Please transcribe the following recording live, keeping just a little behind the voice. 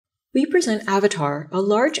We present Avat3r, a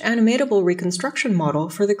large animatable reconstruction model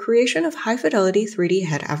for the creation of high-fidelity 3D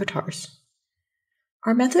head avatars.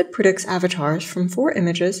 Our method predicts avatars from 4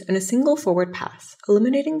 images in a single forward pass,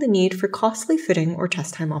 eliminating the need for costly fitting or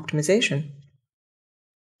test time optimization.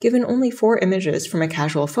 Given only 4 images from a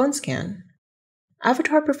casual phone scan,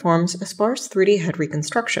 Avat3r performs a sparse 3D head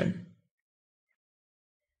reconstruction.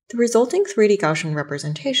 The resulting 3D Gaussian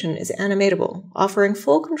representation is animatable, offering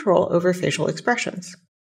full control over facial expressions.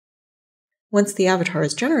 Once the avatar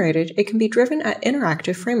is generated, it can be driven at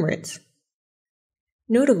interactive frame rates.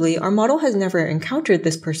 Notably, our model has never encountered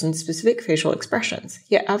this person's specific facial expressions,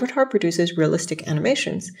 yet Avat3r produces realistic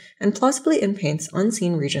animations and plausibly inpaints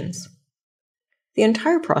unseen regions. The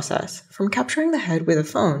entire process, from capturing the head with a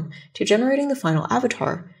phone to generating the final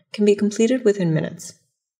avatar, can be completed within minutes.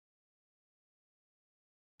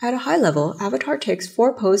 At a high level, Avat3r takes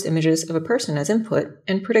 4 posed images of a person as input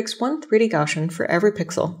and predicts 1 3D Gaussian for every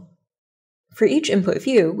pixel. For each input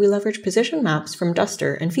view, we leverage position maps from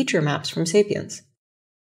Duster and feature maps from Sapiens.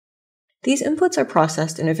 These inputs are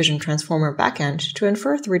processed in a vision transformer backend to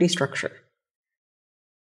infer 3D structure.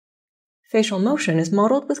 Facial motion is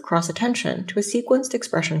modeled with cross-attention to a sequenced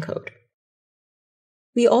expression code.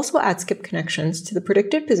 We also add skip connections to the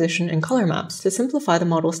predicted position and color maps to simplify the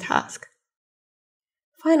model's task.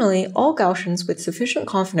 Finally, all Gaussians with sufficient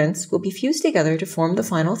confidence will be fused together to form the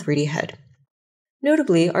final 3D head.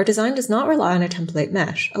 Notably, our design does not rely on a template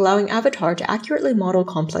mesh, allowing Avat3r to accurately model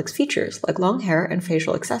complex features like long hair and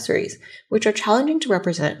facial accessories, which are challenging to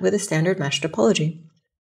represent with a standard mesh topology.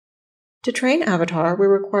 To train Avat3r, we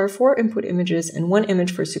require 4 input images and 1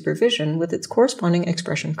 image for supervision with its corresponding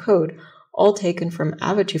expression code, all taken from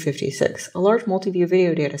Avat256, a large multi-view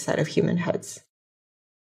video dataset of human heads.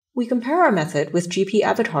 We compare our method with GP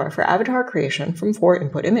Avat3r for avatar creation from 4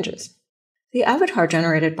 input images. The avatar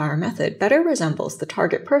generated by our method better resembles the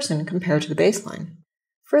target person compared to the baseline.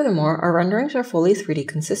 Furthermore, our renderings are fully 3D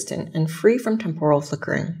consistent and free from temporal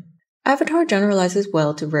flickering. Avat3r generalizes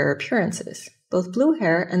well to rare appearances. Both blue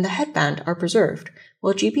hair and the headband are preserved,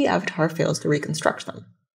 while GP Avat3r fails to reconstruct them.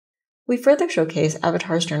 We further showcase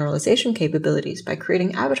Avat3r's generalization capabilities by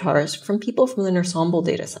creating avatars from people from the ensemble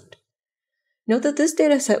dataset. Note that this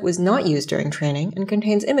dataset was not used during training and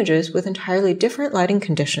contains images with entirely different lighting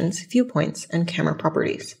conditions, viewpoints, and camera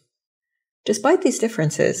properties. Despite these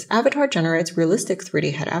differences, Avat3r generates realistic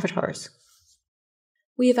 3D head avatars.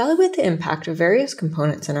 We evaluate the impact of various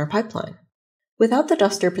components in our pipeline. Without the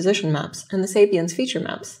Duster position maps and the Sapiens feature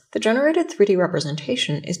maps, the generated 3D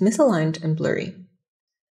representation is misaligned and blurry.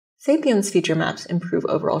 Sapiens feature maps improve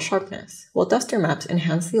overall sharpness, while Duster maps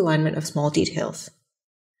enhance the alignment of small details.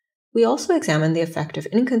 We also examine the effect of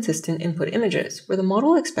inconsistent input images, where the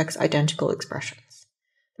model expects identical expressions.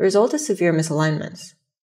 The result is severe misalignments.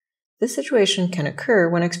 This situation can occur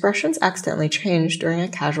when expressions accidentally change during a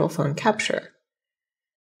casual phone capture.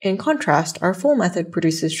 In contrast, our full method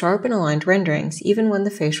produces sharp and aligned renderings even when the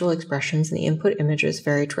facial expressions in the input images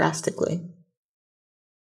vary drastically.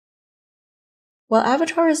 While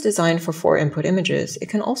Avat3r is designed for 4 input images, it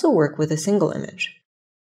can also work with a single image.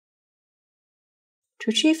 To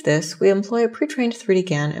achieve this, we employ a pre-trained 3D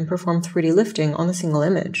GAN and perform 3D lifting on the single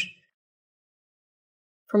image.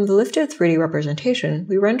 From the lifted 3D representation,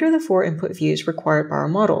 we render the 4 input views required by our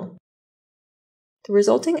model. The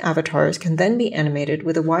resulting avatars can then be animated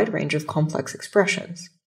with a wide range of complex expressions.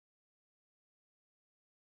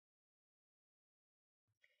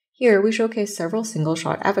 Here, we showcase several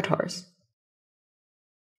single-shot avatars.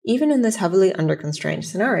 Even in this heavily under-constrained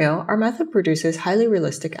scenario, our method produces highly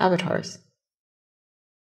realistic avatars.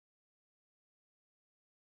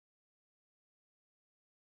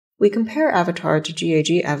 We compare Avat3r to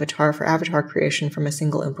GAG Avat3r for avatar creation from a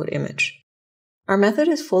single input image. Our method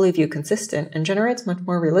is fully view consistent and generates much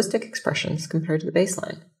more realistic expressions compared to the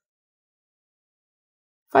baseline.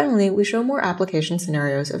 Finally, we show more application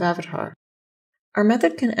scenarios of Avat3r. Our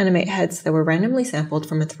method can animate heads that were randomly sampled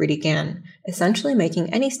from a 3D GAN, essentially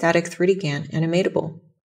making any static 3D GAN animatable.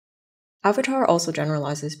 Avat3r also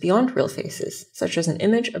generalizes beyond real faces, such as an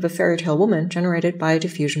image of a fairy tale woman generated by a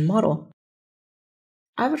diffusion model.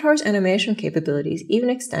 Avat3r's animation capabilities even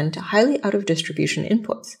extend to highly out-of-distribution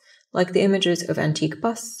inputs, like the images of antique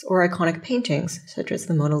busts or iconic paintings, such as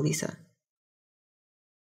the Mona Lisa.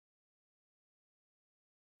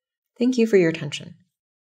 Thank you for your attention.